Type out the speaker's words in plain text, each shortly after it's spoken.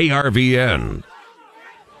ARVN.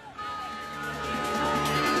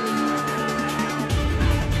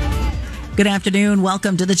 Good afternoon.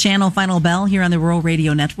 Welcome to the channel Final Bell here on the Rural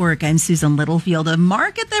Radio Network. I'm Susan Littlefield. A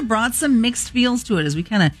market that brought some mixed feels to it as we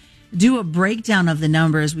kind of do a breakdown of the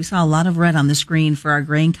numbers. We saw a lot of red on the screen for our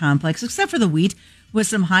grain complex, except for the wheat with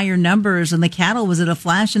some higher numbers. And the cattle was at a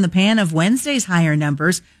flash in the pan of Wednesday's higher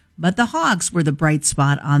numbers, but the hogs were the bright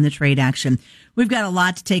spot on the trade action. We've got a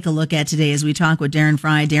lot to take a look at today as we talk with Darren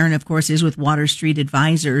Frye. Darren, of course, is with Water Street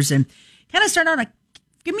Advisors. And kind of start out,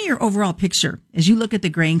 give me your overall picture. As you look at the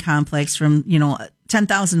grain complex from,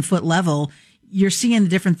 10,000 foot level, you're seeing the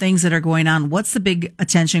different things that are going on. What's the big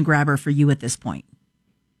attention grabber for you at this point?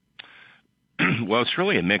 Well, it's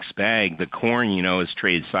really a mixed bag. The corn, has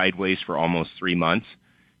traded sideways for almost 3 months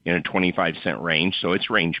in a 25-cent range, so it's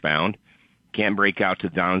range-bound. Can't break out to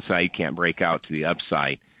the downside, can't break out to the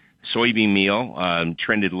upside. Soybean meal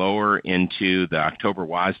trended lower into the October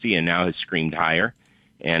WASDE and now has screamed higher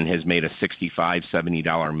and has made a $65,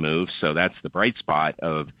 $70 move, so that's the bright spot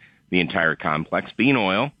of the entire complex. Bean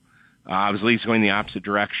oil obviously is going the opposite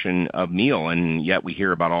direction of meal, and yet we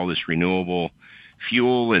hear about all this renewable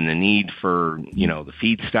fuel and the need for, the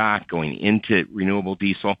feedstock going into renewable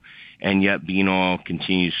diesel, and yet bean oil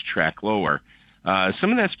continues to track lower.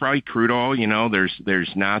 Some of that's probably crude oil.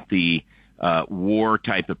 There's not the war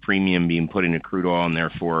type of premium being put into crude oil, and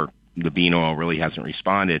therefore the bean oil really hasn't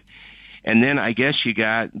responded. And then I guess you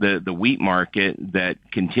got the wheat market that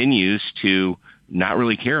continues to not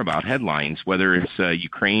really care about headlines, whether it's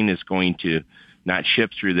Ukraine is going to not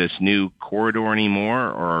ship through this new corridor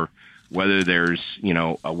anymore, or whether there's,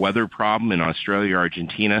 a weather problem in Australia or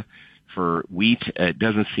Argentina for wheat. It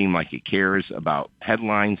doesn't seem like it cares about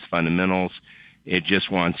headlines, fundamentals. It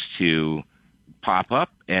just wants to pop up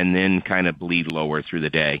and then kind of bleed lower through the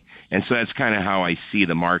day. And so that's kind of how I see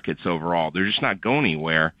the markets overall. They're just not going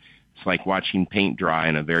anywhere. It's like watching paint dry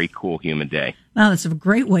on a very cool, humid day. Wow, that's a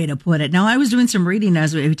great way to put it. Now, I was doing some reading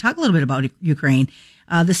as we talk a little bit about Ukraine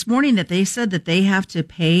this morning, that they said that they have to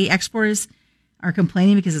pay, exporters are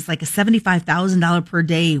complaining because it's like a $75,000 per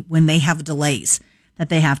day when they have delays that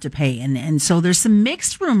they have to pay. And so there's some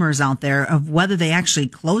mixed rumors out there of whether they actually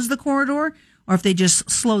closed the corridor or if they just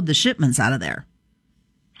slowed the shipments out of there.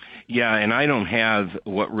 Yeah, and I don't have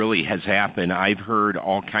what really has happened. I've heard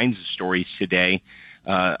all kinds of stories today.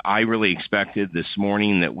 I really expected this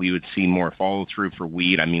morning that we would see more follow-through for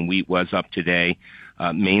wheat. I mean, wheat was up today,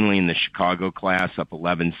 mainly in the Chicago class, up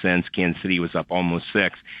 11 cents. Kansas City was up almost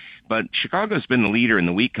 6. But Chicago's been the leader in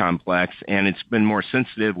the wheat complex, and it's been more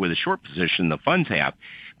sensitive with a short position the funds have.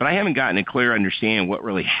 But I haven't gotten a clear understanding of what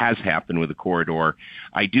really has happened with the corridor.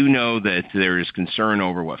 I do know that there is concern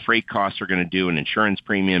over what freight costs are going to do and insurance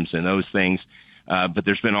premiums and those things. But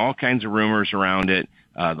there's been all kinds of rumors around it.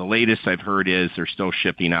 The latest I've heard is they're still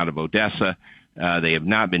shipping out of Odessa. They have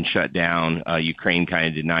not been shut down. Ukraine kind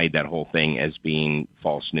of denied that whole thing as being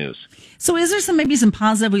false news. So is there maybe some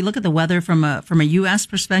positive? We look at the weather from a U.S.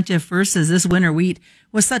 perspective first, as this winter wheat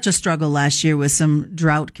was such a struggle last year with some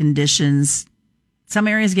drought conditions. Some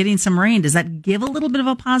areas getting some rain. Does that give a little bit of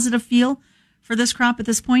a positive feel for this crop at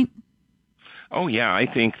this point? Oh, yeah. I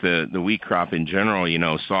think the wheat crop in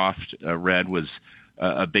general, soft red was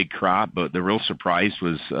a big crop, but the real surprise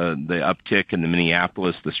was the uptick in the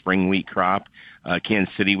Minneapolis, the spring wheat crop.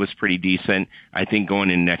 Kansas City was pretty decent. I think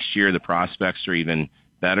going in next year, the prospects are even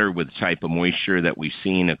better with the type of moisture that we've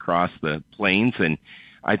seen across the plains, and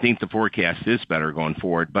I think the forecast is better going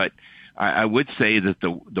forward. But I would say that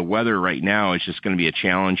the weather right now is just going to be a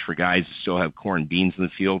challenge for guys who still have corn and beans in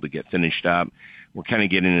the field to get finished up. We're kind of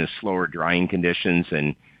getting into slower drying conditions,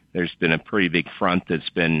 and there's been a pretty big front that's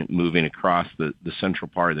been moving across the central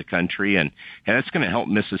part of the country, and that's going to help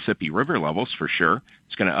Mississippi River levels for sure.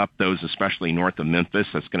 It's going to up those, especially north of Memphis.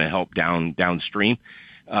 That's going to help downstream.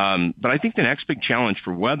 But I think the next big challenge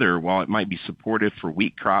for weather, while it might be supportive for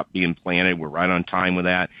wheat crop being planted, we're right on time with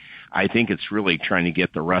that. I think it's really trying to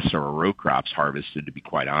get the rest of our row crops harvested, to be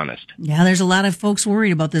quite honest. Yeah, there's a lot of folks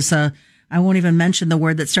worried about this. I won't even mention the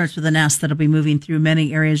word that starts with an S that'll be moving through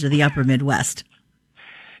many areas of the upper Midwest.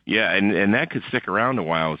 Yeah, and that could stick around a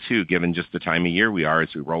while, too, given just the time of year we are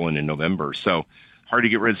as we roll into November. So hard to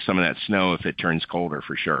get rid of some of that snow if it turns colder,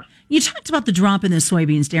 for sure. You talked about the drop in the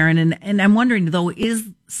soybeans, Darren, and I'm wondering, though, is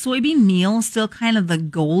soybean meal still kind of the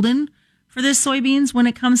golden for this soybeans when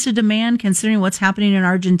it comes to demand, considering what's happening in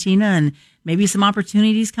Argentina and maybe some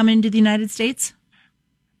opportunities coming into the United States?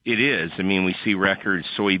 It is. I mean, we see record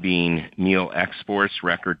soybean meal exports,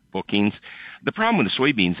 record bookings. The problem with the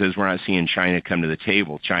soybeans is we're not seeing China come to the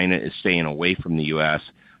table. China is staying away from the U.S.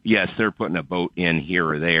 Yes, they're putting a boat in here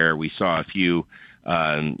or there. We saw a few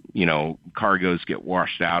Cargoes get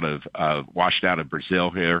washed out of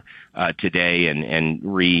Brazil here today and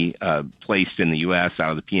replaced in the U.S.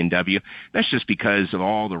 out of the PNW. That's just because of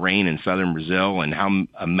all the rain in southern Brazil and how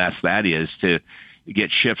a mess that is to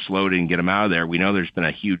get ships loaded and get them out of there. We know there's been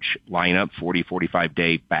a huge lineup,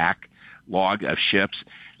 45-day backlog of ships.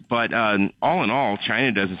 But all in all,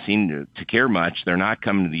 China doesn't seem to care much. They're not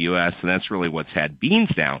coming to the U.S., and that's really what's had beans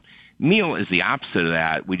down. Meal is the opposite of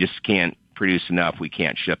that. We just can't produce enough. We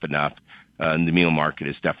can't ship enough. The meal market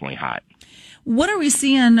is definitely hot. What are we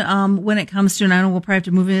seeing when it comes to, and I know we'll probably have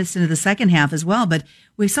to move this into the second half as well, but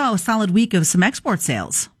we saw a solid week of some export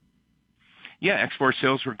sales. Yeah, export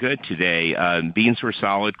sales were good today. Beans were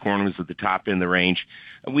solid. Corn was at the top end of the range.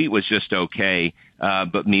 Wheat was just okay.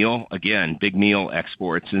 But meal, again, big meal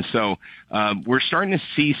exports. And so we're starting to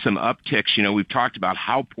see some upticks. We've talked about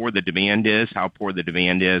how poor the demand is, and how poor the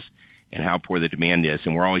demand is.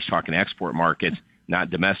 And we're always talking export markets,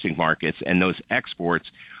 not domestic markets. And those exports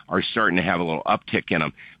are starting to have a little uptick in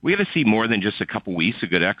them. We got to see more than just a couple weeks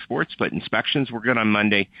of good exports, but inspections were good on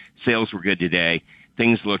Monday. Sales were good today.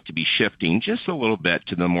 Things look to be shifting just a little bit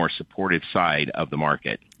to the more supportive side of the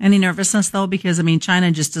market. Any nervousness, though? Because,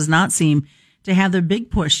 China just does not seem to have the big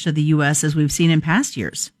push to the U.S. as we've seen in past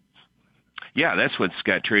years. Yeah, that's what's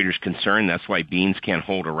got traders concerned. That's why beans can't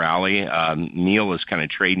hold a rally. Meal is kind of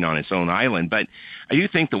trading on its own island. But I do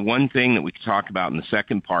think the one thing that we could talk about in the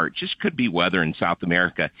second part just could be weather in South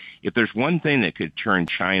America. If there's one thing that could turn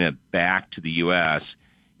China back to the U.S.,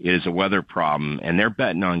 it is a weather problem. And they're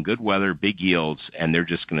betting on good weather, big yields, and they're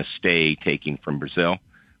just going to stay taking from Brazil.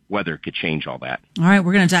 Weather could change all that. All right,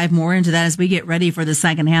 we're going to dive more into that as we get ready for the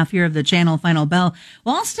second half here of the Channel Final Bell.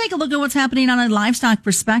 We'll also take a look at what's happening on a livestock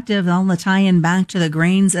perspective, on the tie-in back to the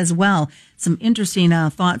grains as well. Some interesting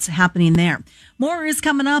thoughts happening there. More is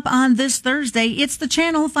coming up on this Thursday. It's the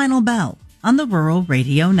Channel Final Bell on the Rural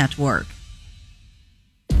Radio Network.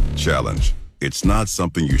 Challenge. It's not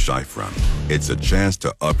something you shy from. It's a chance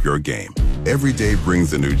to up your game. Every day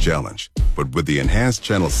brings a new challenge. But with the enhanced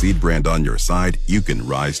Channel Seed brand on your side, you can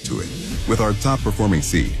rise to it. With our top-performing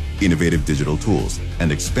seed, innovative digital tools,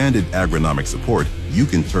 and expanded agronomic support, you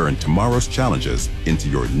can turn tomorrow's challenges into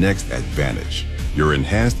your next advantage. Your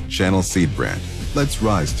enhanced Channel Seed brand. Let's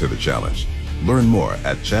rise to the challenge. Learn more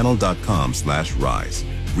at channel.com/rise.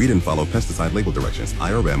 Read and follow pesticide label directions,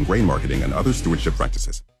 IRM, grain marketing, and other stewardship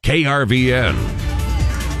practices. KRVN.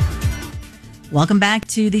 Welcome back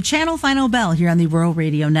to the Channel Final Bell here on the Rural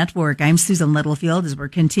Radio Network. I'm Susan Littlefield as we're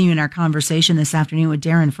continuing our conversation this afternoon with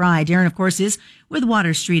Darren Frye. Darren, of course, is with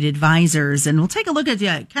Water Street Advisors, and we'll take a look at,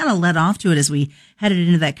 kind of led off to it as we headed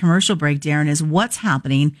into that commercial break, Darren, is what's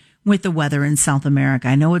happening with the weather in South America.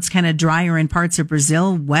 I know it's kind of drier in parts of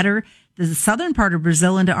Brazil, wetter the southern part of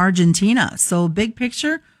Brazil into Argentina. So big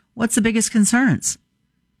picture, what's the biggest concerns?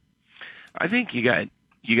 I think you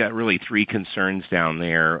got really three concerns down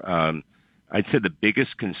there. I'd say the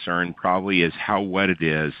biggest concern probably is how wet it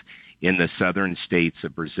is in the southern states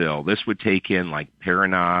of Brazil. This would take in like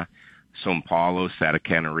Paraná, São Paulo, Santa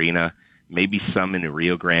Catarina, maybe some in the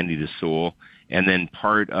Rio Grande do Sul, and then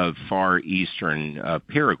part of far eastern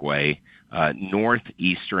Paraguay,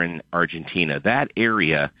 northeastern Argentina. That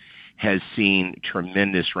area has seen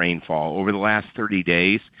tremendous rainfall. Over the last 30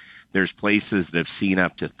 days, there's places that have seen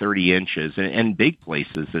up to 30 inches and big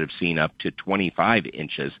places that have seen up to 25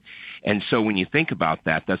 inches. And so when you think about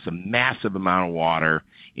that, that's a massive amount of water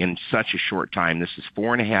in such a short time. This is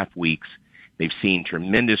 4.5 weeks. They've seen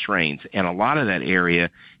tremendous rains, and a lot of that area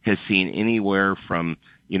has seen anywhere from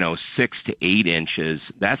 6 to 8 inches.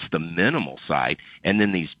 That's the minimal side. And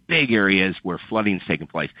then these big areas where flooding's taking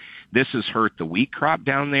place. This has hurt the wheat crop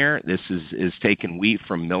down there. This is taken wheat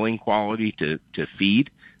from milling quality to feed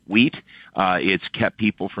wheat. It's kept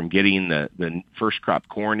people from getting the first crop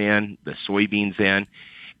corn in, the soybeans in.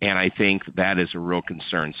 And I think that is a real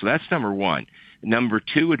concern. So that's number one. Number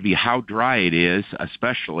two would be how dry it is,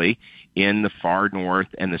 especially in the far north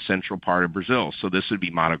and the central part of Brazil. So this would be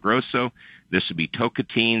Mato Grosso. This would be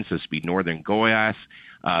Tocantins. This would be northern Goiás,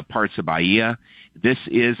 parts of Bahia. This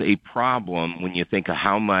is a problem when you think of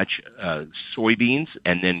how much soybeans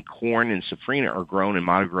and then corn and safrinha are grown in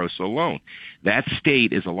Mato Grosso alone. That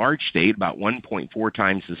state is a large state, about 1.4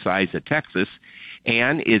 times the size of Texas,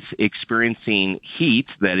 and it's experiencing heat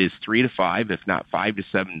that is 3 to 5, if not 5 to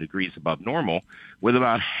 7 degrees above normal, with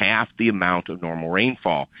about half the amount of normal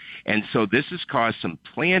rainfall. And so this has caused some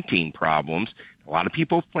planting problems. A lot of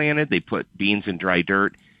people have planted. They put beans in dry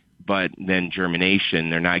dirt, but then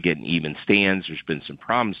germination, they're not getting even stands. There's been some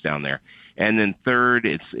problems down there. And then third,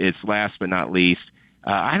 it's last but not least,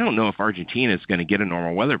 I don't know if Argentina is going to get a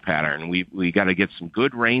normal weather pattern. We got to get some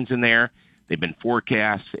good rains in there. they've been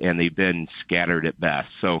forecast, and they've been scattered at best.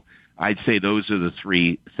 So I'd say those are the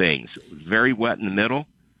three things. Very wet in the middle,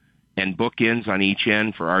 and bookends on each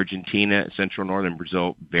end for Argentina, central northern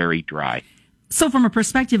Brazil, very dry. So from a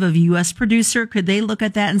perspective of a U.S. producer, could they look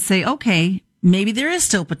at that and say, okay, maybe there is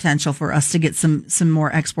still potential for us to get some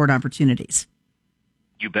more export opportunities?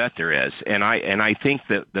 You bet there is. And I think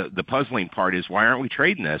that the puzzling part is, why aren't we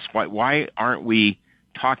trading this? Why aren't we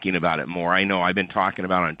talking about it more? I know I've been talking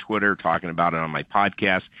about it on Twitter, talking about it on my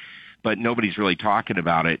podcast, but nobody's really talking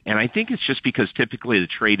about it. And I think it's just because typically the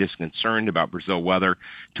trade is concerned about Brazil weather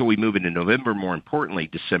till we move into November, more importantly,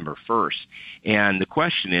 December 1st. And the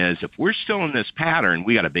question is, if we're still in this pattern,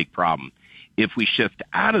 we got a big problem. If we shift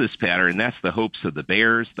out of this pattern, that's the hopes of the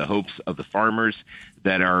bears, the hopes of the farmers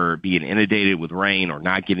that are being inundated with rain or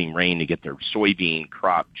not getting rain to get their soybean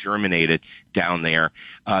crop germinated down there.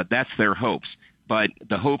 That's their hopes. But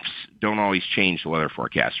the hopes don't always change the weather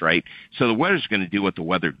forecast, right? So the weather's going to do what the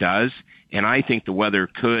weather does, and I think the weather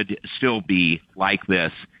could still be like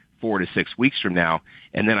this 4 to 6 weeks from now,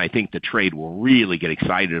 and then I think the trade will really get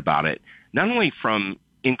excited about it, not only from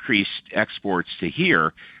increased exports to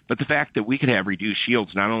here, but the fact that we could have reduced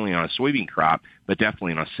yields not only on a soybean crop, but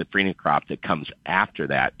definitely on a safrinha crop that comes after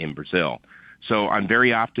that in Brazil. So I'm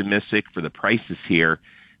very optimistic for the prices here,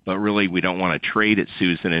 but really we don't want to trade it,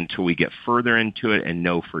 Susan, until we get further into it and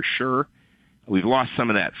know for sure. We've lost some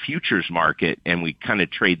of that futures market, and we kind of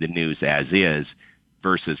trade the news as is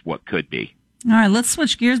versus what could be. All right, let's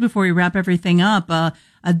switch gears before we wrap everything up. A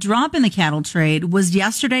drop in the cattle trade. Was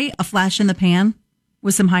yesterday a flash in the pan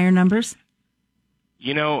with some higher numbers?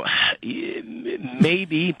 You know,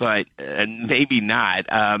 maybe, but maybe not.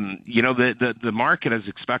 The market is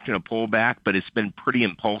expecting a pullback, but it's been pretty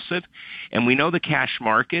impulsive. And we know the cash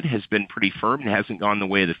market has been pretty firm and hasn't gone the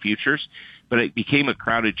way of the futures, but it became a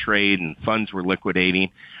crowded trade and funds were liquidating.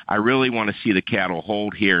 I really want to see the cattle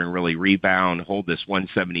hold here and really rebound, hold this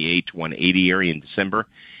 178 to 180 area in December.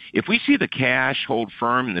 If we see the cash hold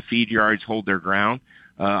firm and the feed yards hold their ground,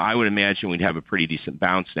 I would imagine we'd have a pretty decent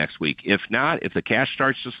bounce next week. If not, if the cash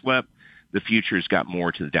starts to slip, the futures got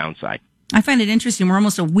more to the downside. I find it interesting. We're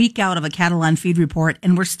almost a week out of a cattle on feed report,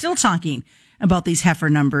 and we're still talking about these heifer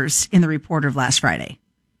numbers in the report of last Friday.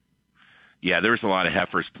 Yeah, there's a lot of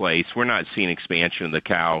heifers placed. We're not seeing expansion of the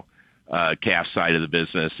calf side of the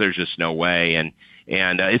business. There's just no way. And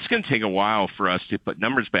it's going to take a while for us to put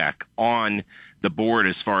numbers back on the board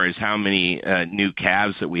as far as how many new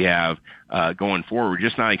calves that we have going forward. We're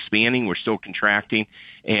just not expanding. We're still contracting.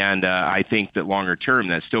 And I think that longer term,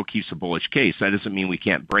 that still keeps a bullish case. That doesn't mean we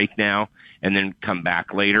can't break now and then come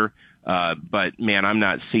back later. But, man, I'm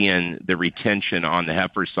not seeing the retention on the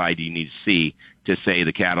heifer side you need to see to say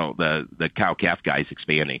the cow-calf guy's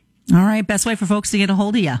expanding. All right. Best way for folks to get a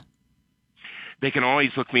hold of you? They can always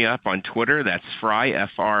look me up on Twitter. That's Frye,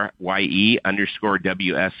 Frye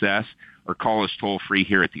 _WSS, or call us toll free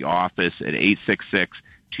here at the office at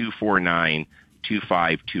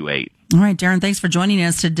 866-249-2528. All right, Darren, thanks for joining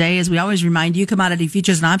us today. As we always remind you, commodity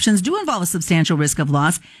futures and options do involve a substantial risk of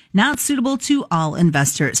loss, not suitable to all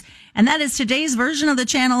investors. And that is today's version of the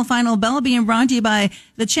Channel Final Bell, being brought to you by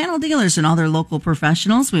the channel dealers and all their local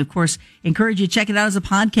professionals. We, of course, encourage you to check it out as a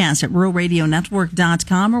podcast at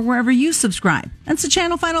ruralradionetwork.com or wherever you subscribe. That's the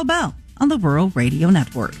Channel Final Bell on the Rural Radio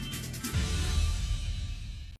Network.